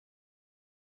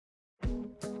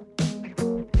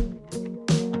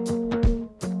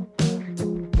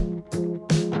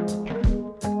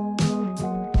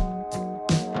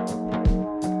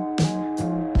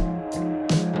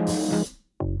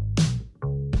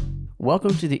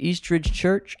Welcome to the Eastridge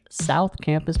Church South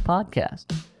Campus podcast.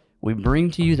 We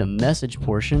bring to you the message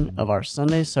portion of our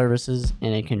Sunday services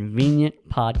in a convenient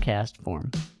podcast form.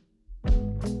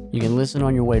 You can listen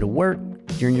on your way to work,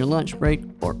 during your lunch break,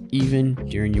 or even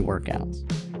during your workouts.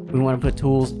 We want to put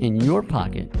tools in your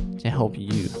pocket to help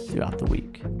you throughout the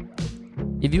week.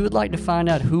 If you would like to find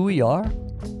out who we are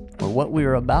or what we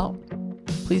are about,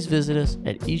 please visit us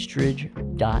at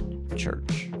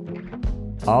eastridge.church.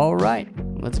 All right,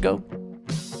 let's go.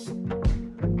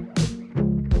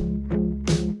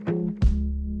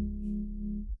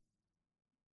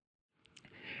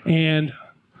 And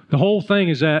the whole thing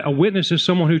is that a witness is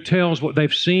someone who tells what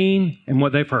they've seen and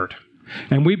what they've heard.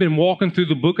 And we've been walking through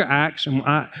the book of Acts, and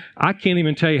I can't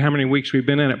even tell you how many weeks we've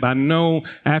been in it, but I know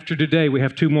after today we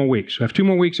have 2 more weeks. We have 2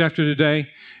 more weeks after today,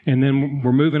 and then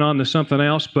we're moving on to something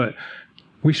else. But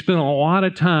we spent a lot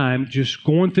of time just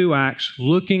going through Acts,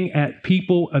 looking at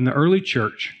people in the early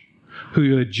church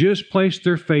who had just placed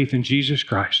their faith in Jesus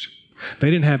Christ. They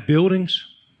didn't have buildings.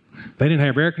 They didn't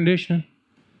have air conditioning.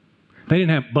 They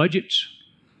didn't have budgets.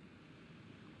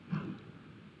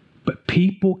 But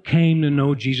people came to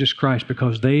know Jesus Christ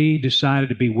because they decided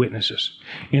to be witnesses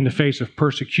in the face of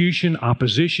persecution,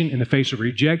 opposition, in the face of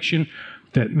rejection.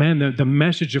 That, man, the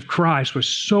message of Christ was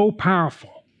so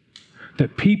powerful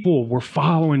that people were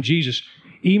following Jesus,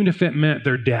 even if it meant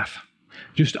their death.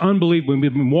 Just unbelievable.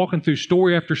 We've been walking through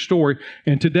story after story.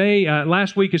 And today,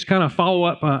 last week is kind of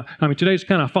follow-up. Today's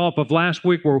kind of follow-up of last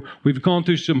week where we've gone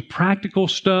through some practical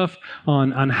stuff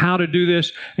on how to do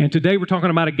this. And today we're talking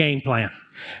about a game plan.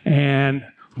 And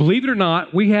believe it or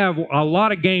not, we have a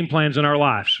lot of game plans in our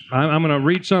lives. I'm going to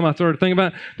read some. I started thinking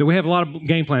about that we have a lot of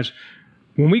game plans.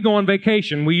 When we go on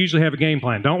vacation, we usually have a game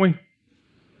plan, don't we?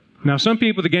 Now, some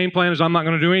people, the game plan is I'm not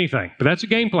going to do anything, but that's a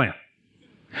game plan.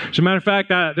 As a matter of fact,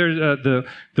 there's the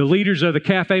leaders of the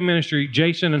cafe ministry,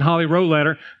 Jason and Holly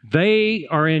Roletter, they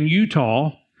are in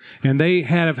Utah, and they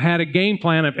have had a game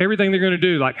plan of everything they're going to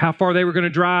do, like how far they were going to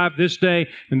drive this day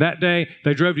and that day.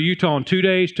 They drove to Utah in 2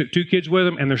 days, took 2 kids with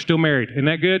them, and they're still married. Isn't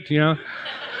that good? You know,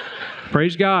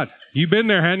 praise God. You've been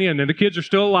there, haven't you? And the kids are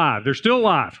still alive. They're still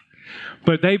alive.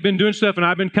 But they've been doing stuff, and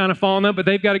I've been kind of following up, but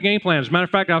they've got a game plan. As a matter of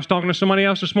fact, I was talking to somebody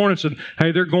else this morning and said,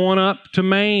 hey, they're going up to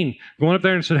Maine, going up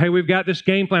there and said, hey, we've got this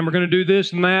game plan. We're going to do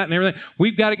this and that and everything.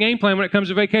 We've got a game plan when it comes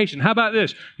to vacation. How about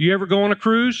this? You ever go on a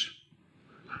cruise?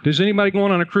 Is anybody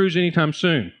going on a cruise anytime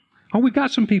soon? Oh, we've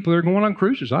got some people that are going on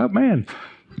cruises. Oh, man,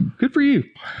 good for you.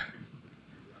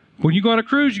 When you go on a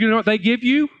cruise, you know what they give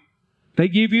you? They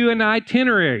give you an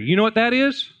itinerary. You know what that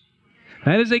is?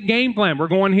 That is a game plan. We're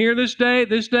going here this day,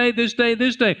 this day, this day,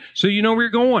 this day. So you know where you're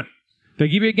going. They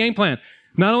give you a game plan.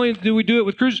 Not only do we do it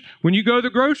with cruises, when you go to the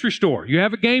grocery store, you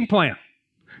have a game plan.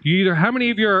 How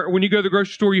many of you are, when you go to the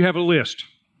grocery store, you have a list?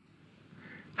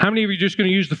 How many of you are just going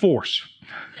to use the force?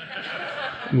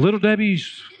 Little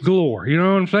Debbie's galore. You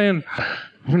know what I'm saying?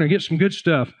 We're going to get some good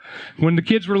stuff. When the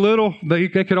kids were little, they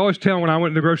could always tell when I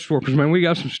went to the grocery store because, man, we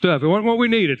got some stuff. It wasn't what we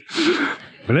needed,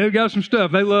 but they got some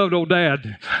stuff. They loved old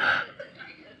Dad.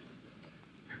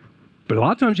 But a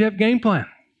lot of times you have a game plan.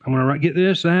 I'm going to get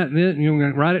this, that, and this. You're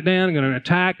going to write it down. I'm going to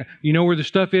attack. You know where the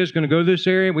stuff is. Going to go to this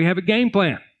area. We have a game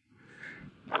plan.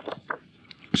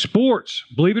 Sports,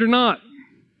 believe it or not,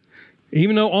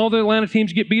 even though all the Atlanta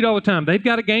teams get beat all the time, they've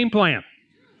got a game plan.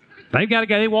 They've got a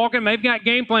guy. They walk in. They've got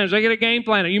game plans. They get a game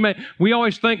plan. We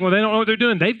always think, well, they don't know what they're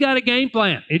doing. They've got a game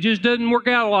plan. It just doesn't work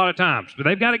out a lot of times, but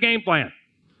they've got a game plan.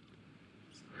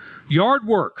 Yard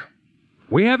work.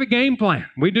 We have a game plan.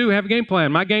 We do have a game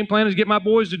plan. My game plan is get my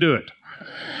boys to do it.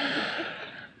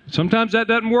 Sometimes that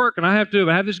doesn't work, and I have to.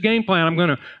 I have this game plan. I'm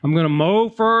gonna mow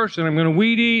first, and I'm gonna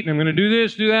weed eat, and I'm gonna do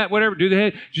this, do that, whatever. Do the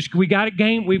head.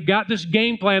 We've got this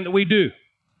game plan that we do.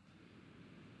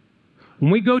 When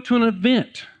we go to an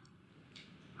event,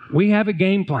 we have a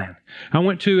game plan. I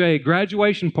went to a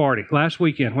graduation party last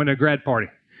weekend. Went to a grad party,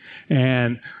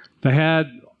 and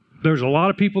there's a lot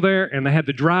of people there, and they had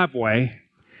the driveway.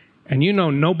 And you know,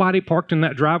 nobody parked in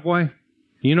that driveway.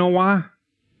 You know why?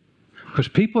 Because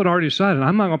people had already decided,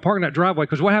 I'm not going to park in that driveway.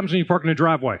 Because what happens when you park in the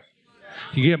driveway?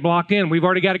 You get blocked in. We've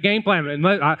already got a game plan. And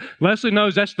Leslie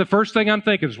knows that's the first thing I'm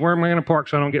thinking is, where am I going to park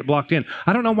so I don't get blocked in?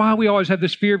 I don't know why we always have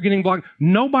this fear of getting blocked.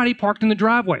 Nobody parked in the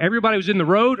driveway. Everybody was in the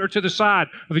road or to the side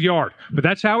of the yard. But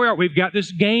that's how we are. We've got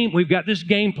this game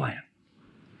plan.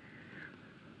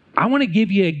 I want to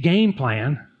give you a game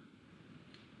plan,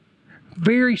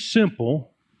 very simple,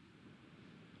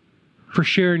 for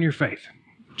sharing your faith.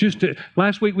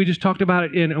 Last week we just talked about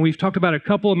it, and we've talked about a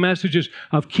couple of messages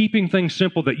of keeping things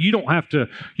simple, that you don't have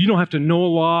to know a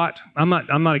lot. I'm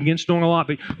not against knowing a lot,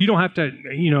 but you don't have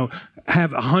to,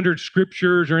 have 100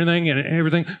 scriptures or anything and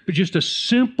everything, but just a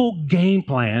simple game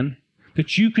plan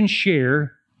that you can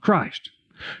share Christ.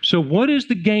 So what is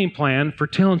the game plan for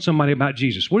telling somebody about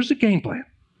Jesus? What is the game plan?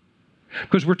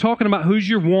 Because we're talking about who's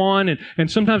your one, and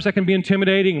sometimes that can be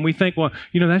intimidating, and we think, well,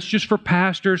 that's just for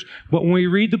pastors. But when we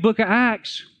read the book of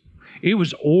Acts, it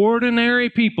was ordinary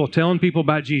people telling people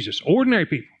about Jesus. Ordinary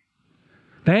people.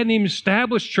 They hadn't even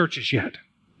established churches yet.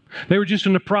 They were just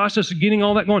in the process of getting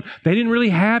all that going. They didn't really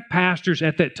have pastors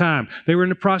at that time. They were in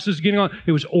the process of getting on.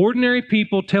 It was ordinary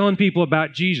people telling people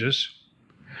about Jesus.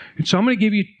 And so I'm going to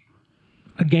give you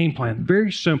a game plan,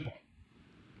 very simple.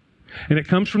 And it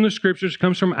comes from the Scriptures. It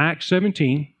comes from Acts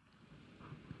 17.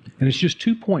 And it's just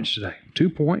 2 points today. 2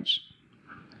 points.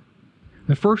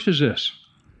 The first is this.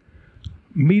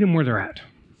 Meet them where they're at.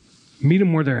 Meet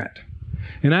them where they're at.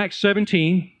 In Acts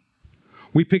 17,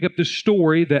 we pick up this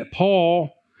story that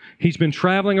Paul, he's been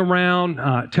traveling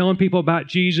around, telling people about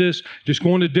Jesus, just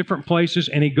going to different places,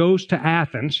 and he goes to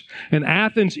Athens. And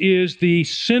Athens is the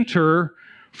center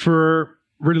for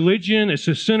religion. It's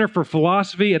the center for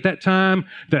philosophy at that time,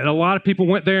 that a lot of people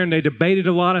went there and they debated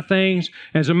a lot of things.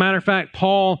 As a matter of fact,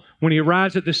 Paul, when he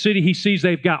arrives at the city, he sees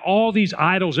they've got all these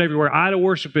idols everywhere. Idol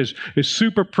worship is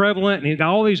super prevalent, and he's got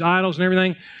all these idols and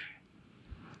everything.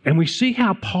 And we see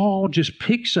how Paul just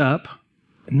picks up.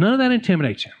 None of that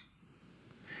intimidates him.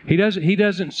 He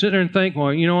doesn't sit there and think,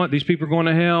 well, you know what, these people are going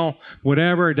to hell,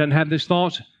 whatever. He doesn't have these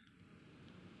thoughts.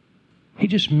 He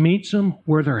just meets them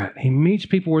where they're at. He meets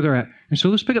people where they're at. And so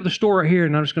let's pick up the story right here,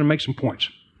 and I'm just going to make some points.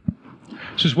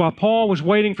 It says, while Paul was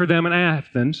waiting for them in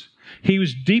Athens, he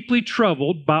was deeply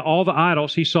troubled by all the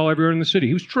idols he saw everywhere in the city.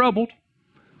 He was troubled,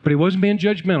 but he wasn't being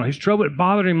judgmental. He was troubled. It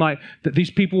bothered him like that these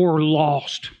people were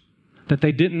lost, that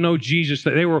they didn't know Jesus,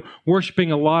 that they were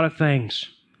worshiping a lot of things.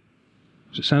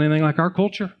 Does it sound anything like our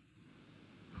culture?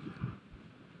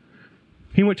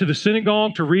 He went to the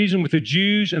synagogue to reason with the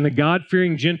Jews and the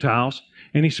God-fearing Gentiles,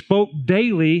 and he spoke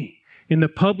daily in the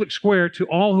public square to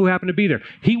all who happened to be there.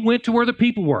 He went to where the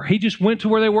people were. He just went to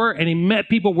where they were, and he met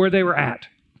people where they were at.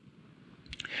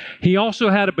 He also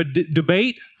had a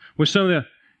debate with some of the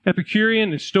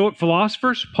Epicurean and Stoic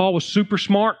philosophers. Paul was super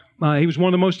smart. He was one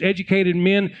of the most educated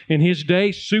men in his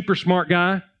day, super smart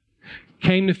guy.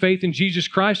 Came to faith in Jesus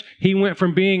Christ. He went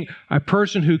from being a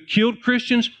person who killed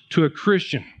Christians to a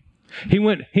Christian. He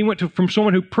went from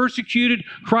someone who persecuted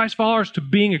Christ followers to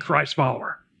being a Christ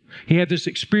follower. He had this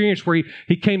experience where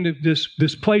he came to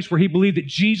this place where he believed that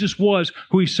Jesus was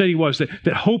who he said he was,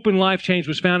 that hope and life change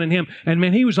was found in him. And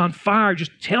man, he was on fire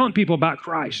just telling people about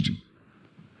Christ.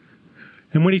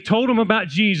 And when he told them about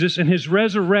Jesus and his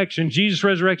resurrection, Jesus'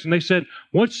 resurrection, they said,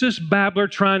 what's this babbler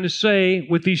trying to say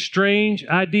with these strange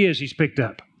ideas he's picked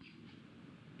up?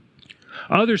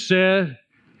 Others said,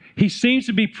 he seems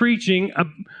to be preaching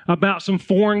about some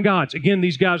foreign gods. Again,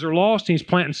 these guys are lost. He's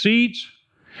planting seeds.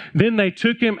 Then they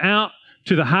took him out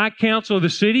to the high council of the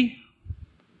city.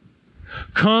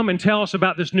 Come and tell us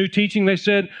about this new teaching. They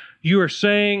said, you are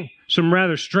saying some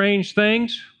rather strange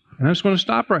things. And I'm just going to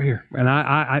stop right here. And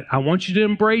I want you to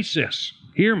embrace this.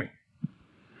 Hear me.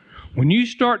 When you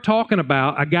start talking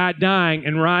about a guy dying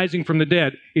and rising from the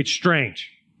dead, it's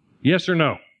strange. Yes or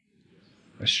no?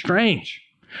 It's strange.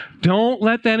 Don't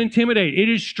let that intimidate. It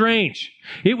is strange.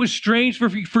 It was strange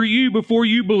for you before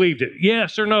you believed it.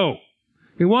 Yes or no?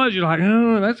 It was. You're like,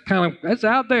 oh, that's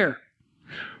out there.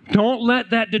 Don't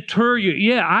let that deter you.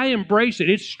 Yeah, I embrace it.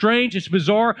 It's strange. It's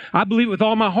bizarre. I believe it with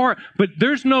all my heart. But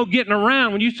there's no getting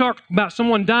around when you talk about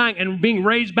someone dying and being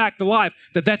raised back to life,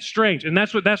 that's strange. And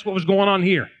that's what was going on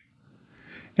here.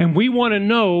 And we want to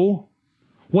know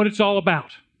what it's all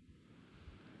about.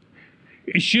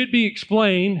 It should be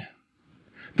explained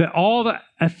that all the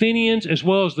Athenians as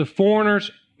well as the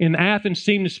foreigners in Athens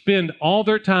seem to spend all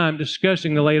their time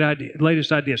discussing the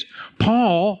latest ideas.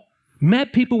 Paul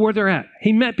met people where they're at.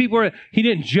 He met people where he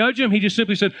didn't judge them. He just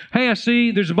simply said, hey, I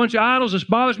see there's a bunch of idols. This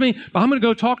bothers me, but I'm going to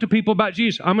go talk to people about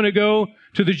Jesus. I'm going to go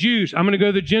to the Jews. I'm going to go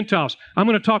to the Gentiles. I'm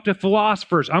going to talk to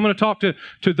philosophers. I'm going to talk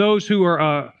to those who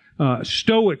are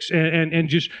Stoics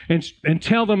and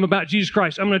tell them about Jesus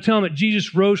Christ. I'm going to tell them that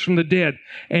Jesus rose from the dead.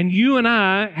 And you and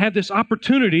I have this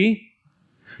opportunity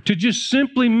to just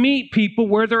simply meet people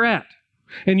where they're at.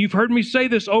 And you've heard me say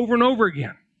this over and over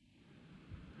again.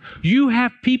 You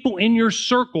have people in your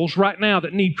circles right now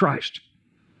that need Christ.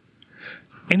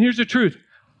 And here's the truth.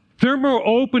 They're more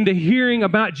open to hearing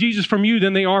about Jesus from you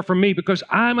than they are from me because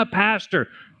I'm a pastor.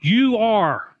 You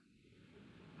are.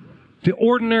 The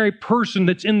ordinary person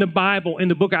that's in the Bible, in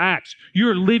the book of Acts,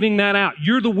 you're living that out.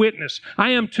 You're the witness. I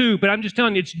am too, but I'm just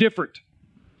telling you, it's different.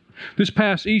 This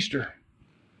past Easter,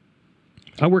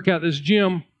 I work out at this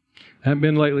gym. I haven't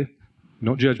been lately.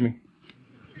 Don't judge me.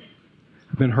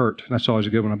 I've been hurt. That's always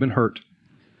a good one. I've been hurt.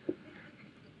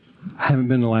 I haven't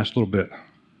been the last little bit.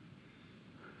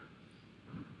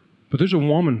 But there's a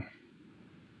woman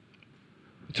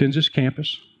that attends this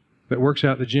campus that works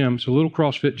out at the gym. It's a little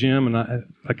CrossFit gym, and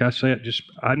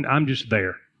I'm just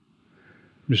there.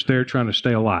 I'm just there trying to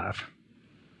stay alive.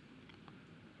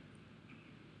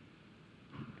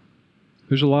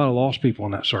 There's a lot of lost people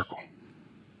in that circle.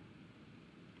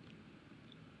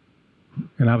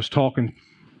 And I was talking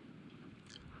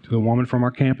to the woman from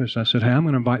our campus. I said, hey, I'm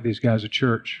going to invite these guys to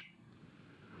church.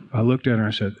 I looked at her and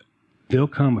I said, they'll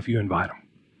come if you invite them.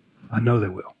 I know they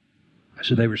will. I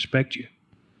said, they respect you.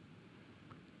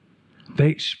 They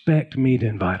expect me to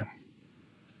invite them.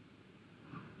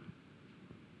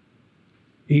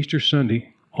 Easter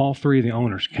Sunday, all three of the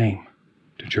owners came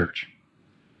to church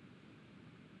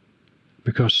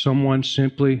because someone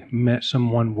simply met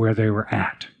someone where they were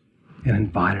at and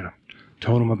invited them,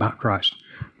 told them about Christ.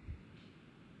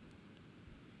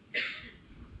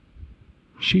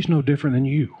 She's no different than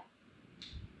you.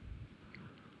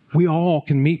 We all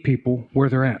can meet people where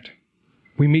they're at.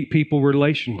 We meet people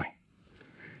relationally.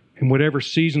 In whatever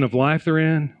season of life they're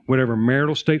in, whatever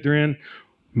marital state they're in,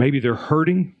 maybe they're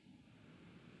hurting.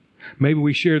 Maybe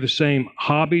we share the same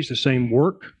hobbies, the same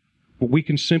work, but we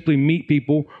can simply meet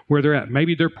people where they're at.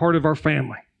 Maybe they're part of our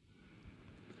family.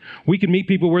 We can meet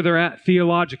people where they're at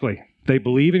theologically. They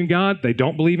believe in God. They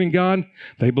don't believe in God.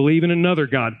 They believe in another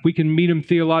God. We can meet them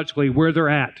theologically where they're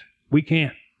at. We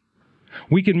can.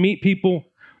 We can meet people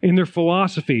in their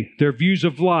philosophy, their views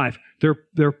of life, their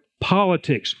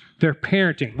politics, their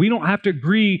parenting. We don't have to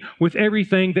agree with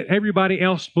everything that everybody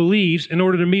else believes in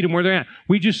order to meet them where they're at.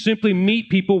 We just simply meet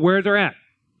people where they're at.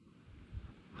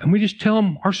 And we just tell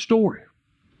them our story.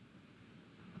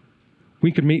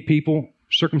 We can meet people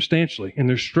circumstantially in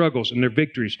their struggles, in their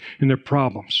victories, in their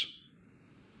problems,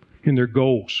 in their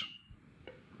goals,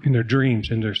 in their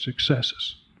dreams, in their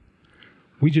successes.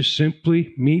 We just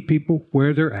simply meet people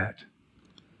where they're at,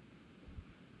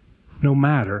 no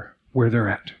matter where they're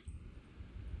at.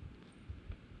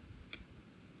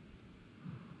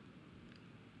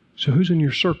 So who's in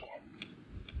your circle?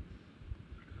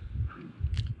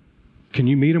 Can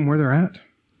you meet them where they're at?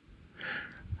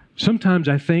 Sometimes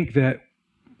I think that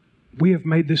we have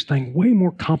made this thing way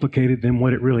more complicated than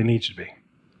what it really needs to be.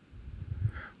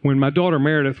 When my daughter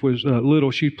Meredith was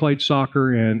little, she played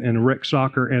soccer and rec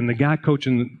soccer, and the guy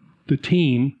coaching the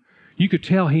team, you could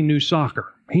tell he knew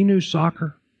soccer. He knew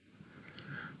soccer,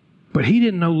 but he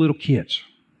didn't know little kids.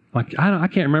 Like, I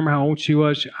can't remember how old she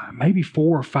was, maybe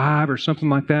 4 or 5 or something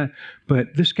like that.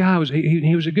 But this guy was,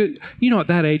 he was a good, at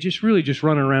that age, it's really just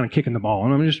running around and kicking the ball.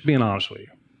 And I'm just being honest with you.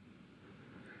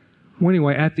 Well,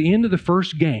 anyway, at the end of the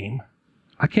first game,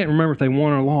 I can't remember if they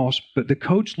won or lost, but the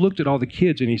coach looked at all the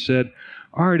kids and he said,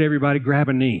 all right, everybody, grab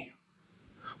a knee.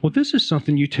 Well, this is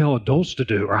something you tell adults to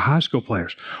do, or high school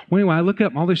players. Well, anyway, I look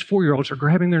up and all these 4-year-olds are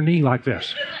grabbing their knee like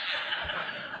this.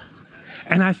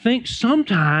 And I think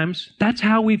sometimes that's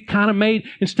how we've kind of made,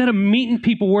 instead of meeting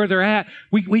people where they're at,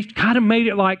 we've kind of made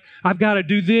it like, I've got to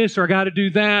do this, or I got to do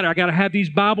that, or I got to have these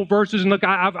Bible verses. And look,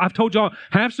 I've told y'all,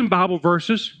 have some Bible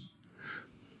verses.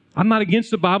 I'm not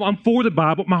against the Bible. I'm for the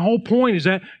Bible. My whole point is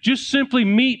that just simply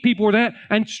meet people where they're at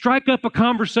and strike up a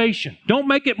conversation. Don't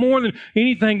make it more than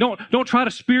anything. Don't try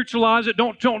to spiritualize it.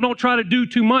 Don't try to do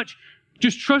too much.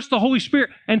 Just trust the Holy Spirit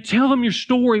and tell them your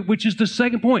story, which is the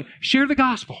second point. Share the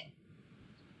gospel.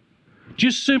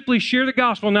 Just simply share the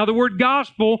gospel. Now, the word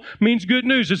gospel means good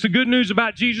news. It's the good news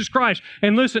about Jesus Christ.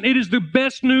 And listen, it is the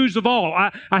best news of all.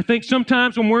 I think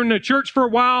sometimes when we're in the church for a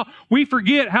while, we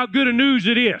forget how good a news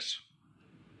it is.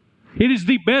 It is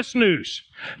the best news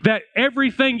that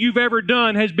everything you've ever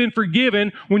done has been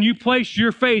forgiven when you place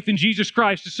your faith in Jesus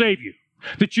Christ to save you.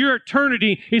 That your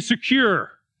eternity is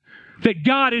secure. That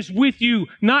God is with you,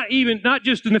 not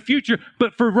just in the future,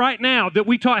 but for right now. That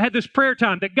we had this prayer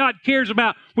time, that God cares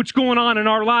about what's going on in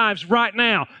our lives right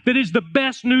now. That is the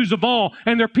best news of all.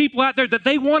 And there are people out there that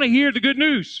they want to hear the good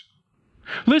news.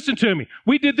 Listen to me.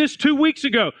 We did this 2 weeks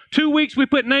ago. 2 weeks we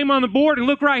put name on the board, and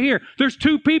look right here. There's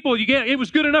 2 people. It was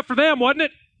good enough for them, wasn't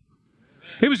it?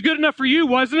 It was good enough for you,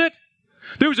 wasn't it?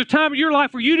 There was a time in your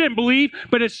life where you didn't believe,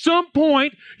 but at some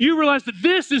point you realized that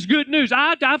this is good news.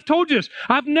 I've told you this.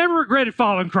 I've never regretted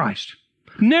following Christ.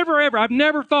 Never, ever. I've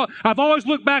never thought. I've always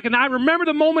looked back, and I remember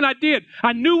the moment I did.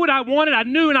 I knew what I wanted. I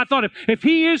knew, and I thought, if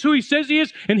He is who He says He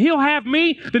is, and He'll have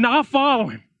me, then I'll follow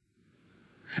Him.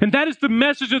 And that is the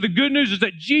message of the good news, is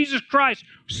that Jesus Christ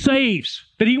saves,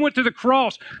 that he went to the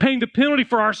cross, paying the penalty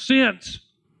for our sins.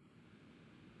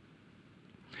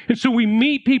 And so we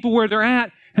meet people where they're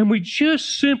at, and we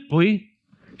just simply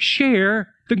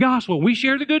share the gospel. We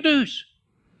share the good news.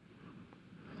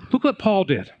 Look what Paul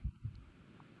did.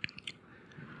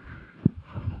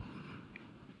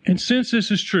 And since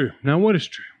this is true, now what is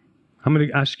true?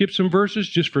 I skipped some verses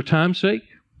just for time's sake,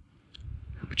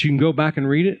 but you can go back and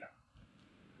read it.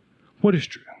 What is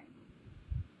true?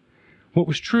 What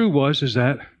was true is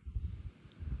that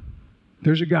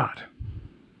there's a God,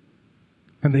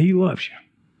 and that he loves you.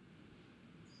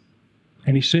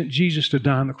 And he sent Jesus to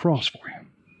die on the cross for you.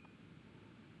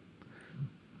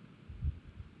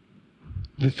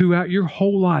 That throughout your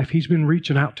whole life, he's been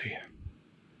reaching out to you.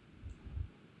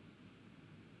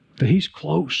 That he's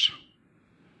close.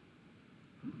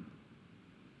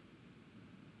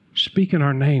 Speaking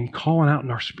our name, calling out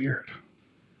in our spirit.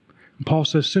 And Paul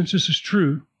says, since this is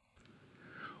true,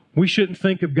 we shouldn't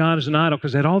think of God as an idol,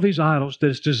 because they had all these idols that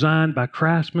is designed by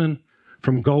craftsmen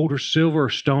from gold or silver or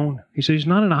stone. He said he's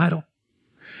not an idol.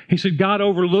 He said God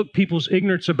overlooked people's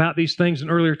ignorance about these things in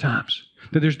earlier times.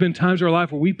 That there's been times in our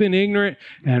life where we've been ignorant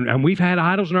and we've had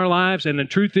idols in our lives. And the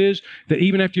truth is that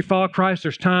even after you follow Christ,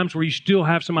 there's times where you still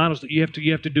have some idols that you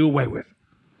have to do away with.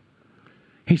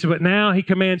 He said, but now he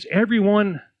commands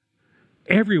everyone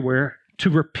everywhere to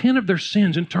repent of their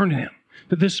sins and turn to him.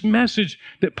 That this message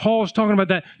that Paul is talking about,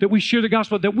 that we share the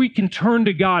gospel, that we can turn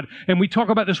to God. And we talk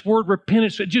about this word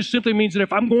repentance. It just simply means that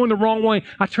if I'm going the wrong way,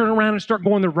 I turn around and start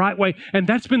going the right way. And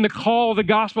that's been the call of the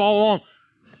gospel all along.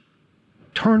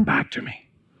 Turn back to me.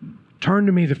 Turn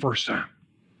to me the first time.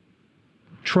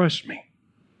 Trust me.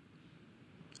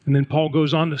 And then Paul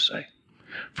goes on to say,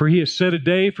 for he has set a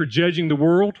day for judging the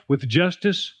world with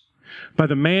justice by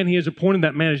the man he has appointed.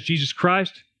 That man is Jesus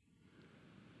Christ.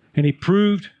 And he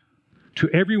proved to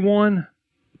everyone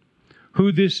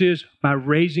who this is by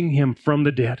raising him from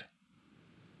the dead.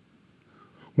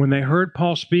 When they heard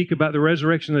Paul speak about the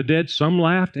resurrection of the dead, some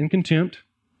laughed in contempt.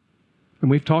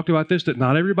 And we've talked about this, that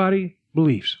not everybody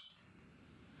believes.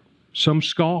 Some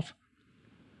scoff,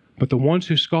 but the ones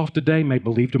who scoff today may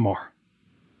believe tomorrow.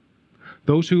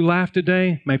 Those who laugh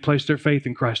today may place their faith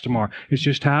in Christ tomorrow. It's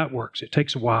just how it works. It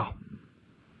takes a while.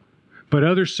 But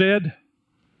others said,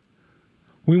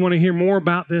 we want to hear more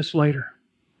about this later.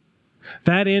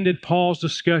 That ended Paul's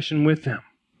discussion with them.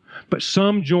 But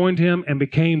some joined him and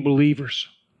became believers.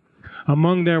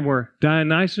 Among them were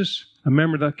Dionysius, a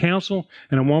member of the council,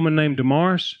 and a woman named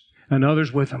Damaris, and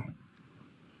others with him.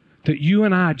 That you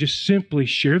and I just simply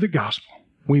share the gospel.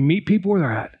 We meet people where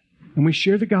they're at, and we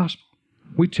share the gospel.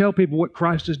 We tell people what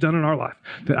Christ has done in our life.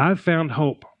 That I've found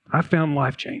hope. I've found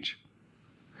life change.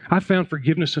 I've found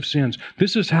forgiveness of sins.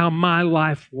 This is how my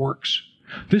life works.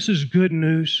 This is good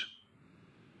news.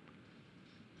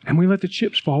 And we let the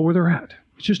chips fall where they're at.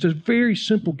 It's just a very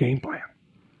simple game plan.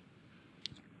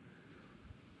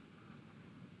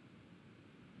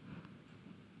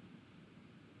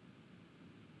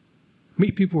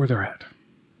 Meet people where they're at.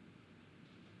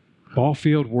 Ball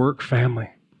field, work, family.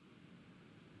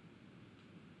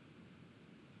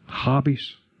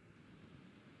 Hobbies.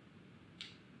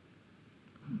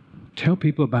 Tell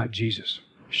people about Jesus.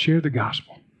 Share the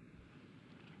gospel.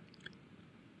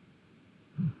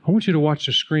 I want you to watch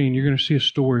the screen. You're going to see a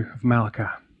story of Malachi.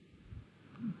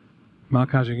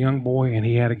 Malachi's a young boy, and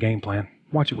he had a game plan.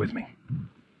 Watch it with me.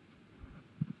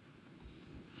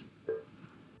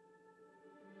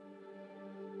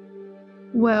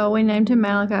 Well, we named him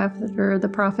Malachi after the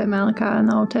prophet Malachi in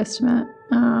the Old Testament,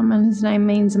 and his name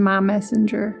means my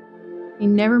messenger. He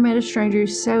never met a stranger. He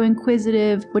was so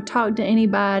inquisitive, would talk to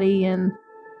anybody, and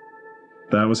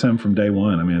that was him from day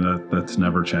one. I mean, that's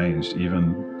never changed.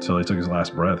 Even till he took his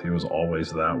last breath, he was always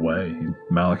that way.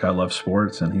 Malachi loved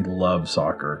sports, and he loved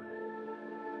soccer.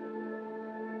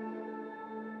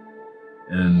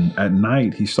 And at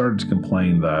night, he started to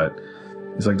complain that,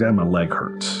 he's like, Dad, my leg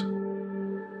hurts.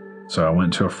 So I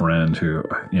went to a friend who,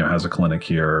 has a clinic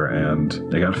here, and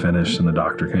they got finished, and the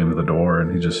doctor came to the door,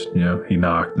 and he just, he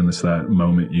knocked, and it's that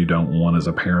moment you don't want as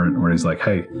a parent where he's like,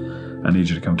 hey, I need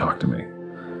you to come talk to me.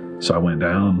 So I went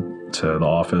down to the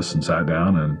office and sat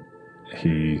down, and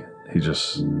he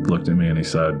just looked at me and he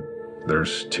said,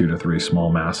 there's 2 to 3 small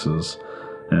masses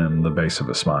in the base of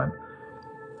his spine.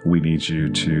 We need you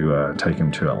to take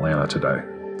him to Atlanta today.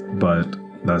 But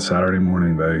that Saturday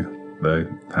morning, they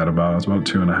had about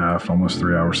 2.5, almost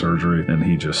 3-hour surgery, and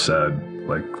he just said,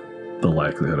 the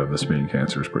likelihood of this being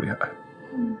cancer is pretty high.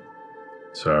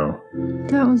 So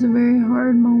that was a very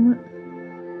hard moment.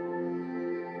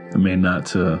 I mean, not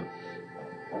to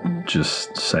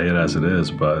just say it as it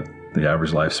is, but The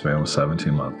average lifespan was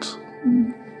 17 months.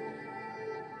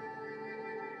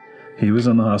 He was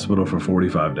in the hospital for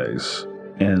 45 days.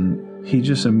 And he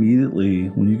just immediately,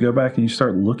 when you go back and you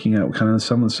start looking at kind of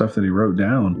some of the stuff that he wrote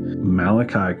down,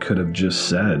 Malachi could have just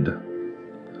said,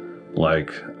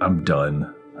 like, I'm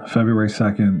done. February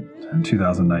 2nd,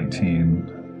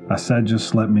 2019, I said,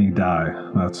 just let me die.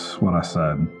 That's what I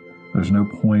said. There's no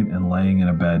point in laying in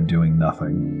a bed doing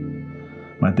nothing.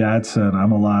 My dad said,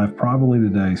 I'm alive probably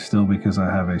today still because I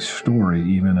have a story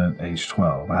even at age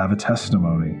 12. I have a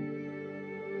testimony.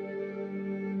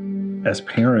 As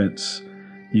parents,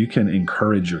 you can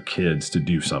encourage your kids to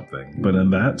do something. But in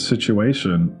that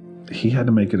situation, he had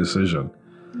to make a decision.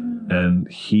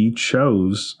 And he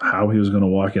chose how he was going to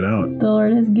walk it out. The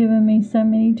Lord has given me so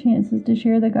many chances to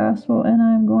share the gospel, and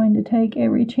I'm going to take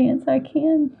every chance I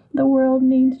can. The world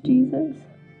needs Jesus.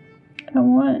 I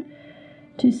want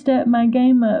to step my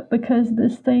game up because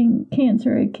this thing,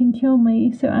 cancer, it can kill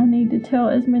me. So I need to tell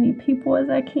as many people as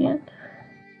I can.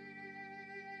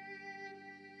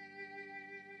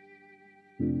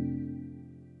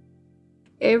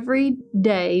 Every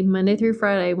day, Monday through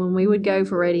Friday, when we would go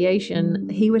for radiation,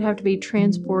 he would have to be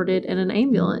transported in an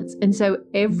ambulance. And so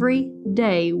every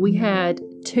day we had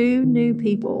 2 new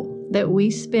people that we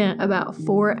spent about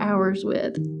 4 hours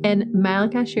with. And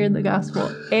Malachi shared the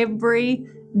gospel every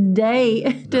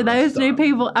day to those new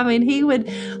people. I mean, he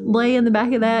would lay in the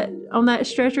back of that, on that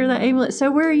stretcher in that ambulance.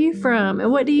 So where are you from?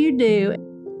 And what do you do?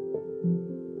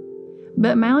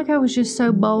 But Malachi was just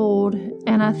so bold.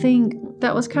 And I think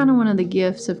that was kind of one of the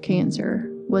gifts of cancer,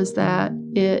 was that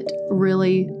it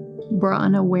really brought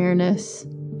an awareness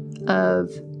of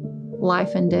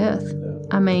life and death.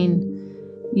 I mean,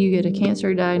 you get a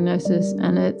cancer diagnosis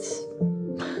and it's,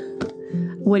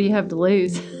 what do you have to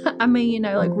lose? I mean, you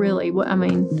know, like really, what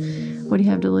do you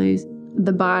have to lose?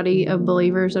 The body of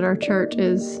believers at our church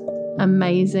is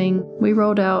amazing. We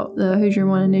rolled out the Who's Your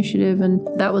One initiative, and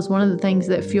that was one of the things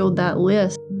that fueled that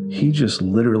list. He just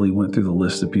literally went through the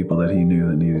list of people that he knew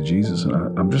that needed Jesus. And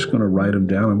I'm just going to write them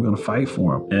down. I'm going to fight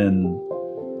for them.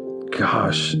 And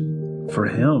gosh, for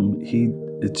him,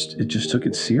 it just took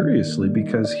it seriously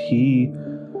because he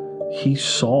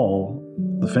saw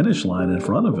the finish line in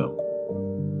front of him.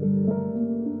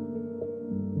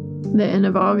 The end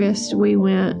of August, we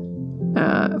went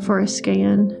for a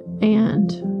scan,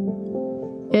 and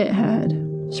it had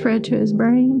spread to his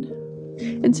brain.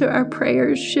 And so our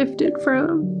prayers shifted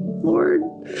from, Lord,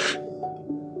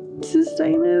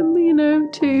 sustain him, you know,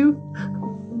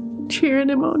 to cheering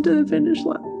him on to the finish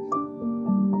line.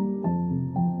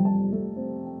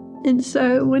 And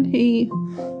so when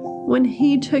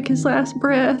he took his last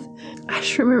breath, I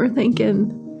just remember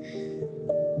thinking,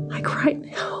 like, right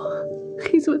now,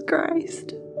 he's with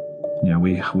Christ. Yeah,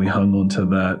 we hung on to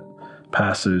that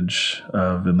passage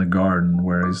of in the garden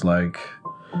where he's like,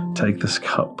 take this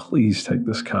cup, please take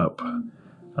this cup.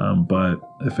 But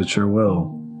if it's your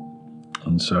will.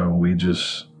 And so we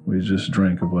just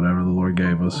drank of whatever the Lord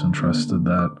gave us and trusted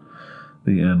that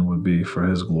the end would be for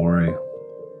his glory.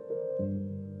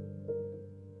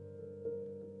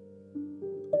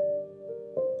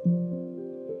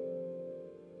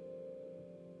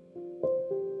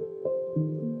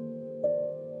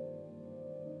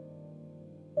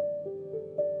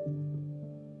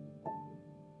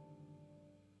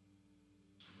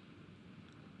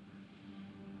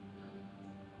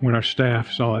 When our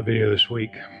staff saw that video this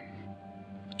week,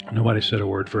 nobody said a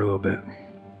word for a little bit.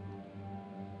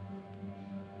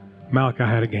 Malachi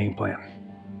had a game plan.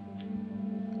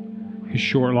 His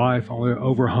short life, only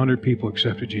over 100 people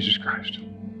accepted Jesus Christ.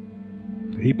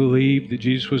 He believed that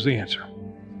Jesus was the answer.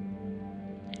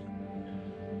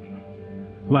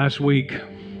 Last week,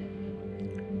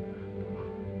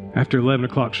 after 11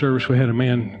 o'clock service, we had a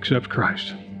man accept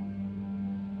Christ.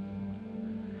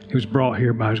 He was brought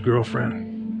here by his girlfriend.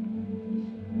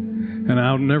 And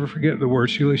I'll never forget the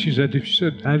words she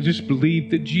said, I just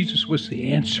believed that Jesus was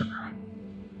the answer.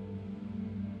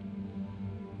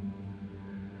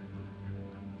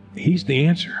 He's the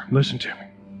answer. Listen to me.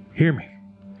 Hear me.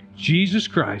 Jesus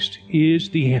Christ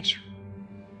is the answer.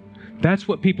 That's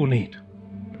what people need.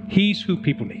 He's who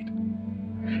people need.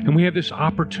 And we have this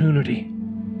opportunity.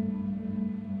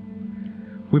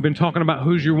 We've been talking about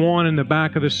Who's Your One in the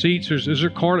back of the seats. There's a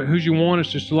card at Who's Your One.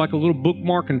 It's just like a little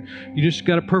bookmark, and you just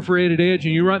got a perforated edge,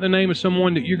 and you write the name of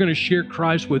someone that you're going to share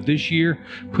Christ with this year.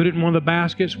 Put it in one of the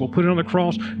baskets. We'll put it on the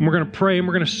cross, and we're going to pray, and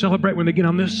we're going to celebrate when they get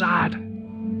on this side.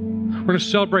 We're going to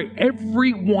celebrate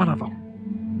every one of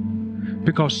them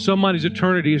because somebody's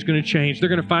eternity is going to change. They're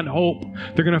going to find hope.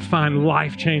 They're going to find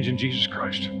life change in Jesus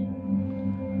Christ.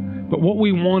 But what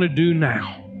we want to do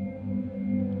now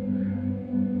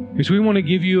is we want to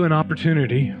give you an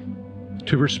opportunity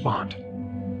to respond.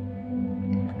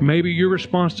 Maybe your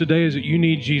response today is that you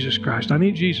need Jesus Christ. I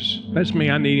need Jesus. That's me.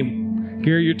 I need Him.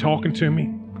 Gary, you're talking to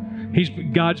me.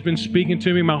 God's been speaking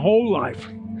to me my whole life,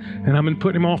 and I've been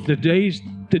putting Him off. Today's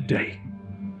the day.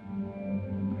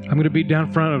 I'm going to be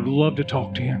down front. I'd love to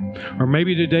talk to you. Or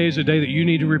maybe today is the day that you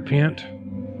need to repent.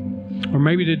 Or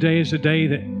maybe today is the day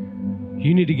that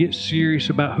you need to get serious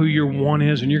about who your one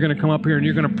is, and you're going to come up here and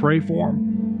you're going to pray for him.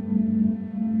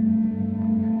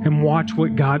 And watch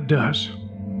what God does.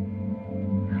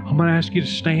 I'm going to ask you to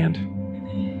stand.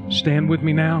 Stand with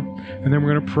me now, and then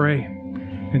we're going to pray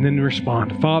and then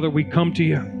respond. Father, we come to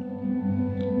you.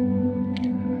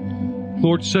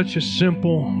 Lord, such a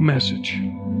simple message.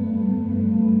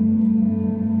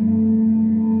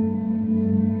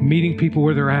 Meeting people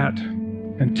where they're at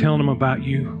and telling them about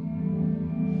you.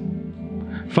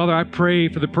 Father, I pray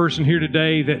for the person here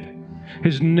today that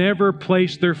has never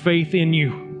placed their faith in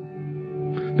you.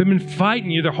 They've been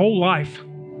fighting you their whole life.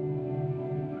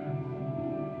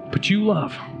 But you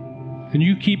love, and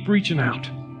you keep reaching out.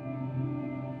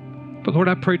 But Lord,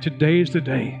 I pray today is the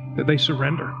day that they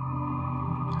surrender.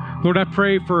 Lord, I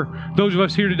pray for those of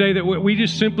us here today that we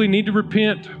just simply need to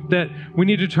repent, that we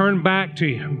need to turn back to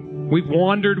you. We've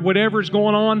wandered, whatever's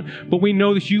going on, but we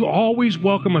know that you always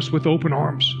welcome us with open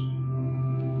arms.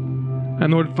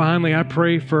 And Lord, finally, I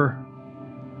pray for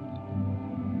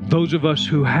those of us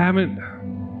who haven't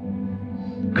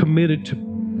committed to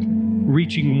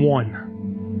reaching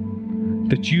one,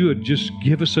 that you would just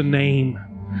give us a name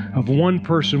of one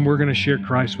person we're going to share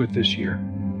Christ with this year.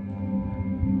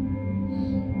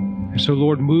 And so,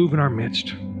 Lord, move in our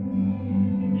midst.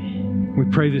 We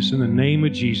pray this in the name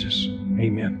of Jesus.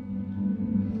 Amen.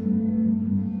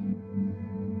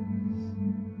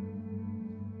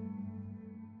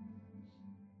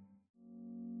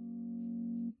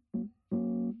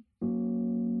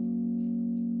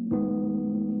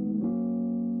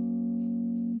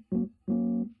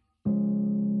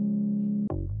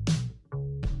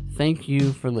 Thank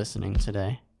you for listening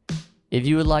today. If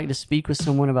you would like to speak with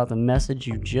someone about the message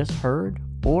you just heard,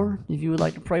 or if you would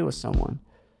like to pray with someone,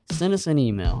 send us an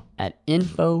email at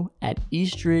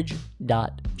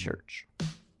info@eastridge.church.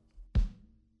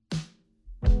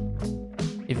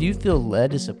 If you feel led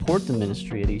to support the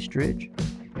ministry at Eastridge,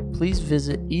 please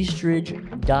visit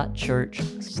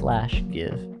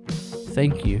eastridge.church/give.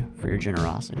 Thank you for your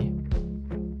generosity.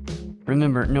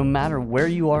 Remember, no matter where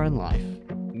you are in life,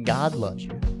 God loves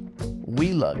you.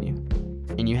 We love you,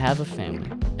 and you have a family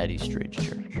at Eastridge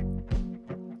Church.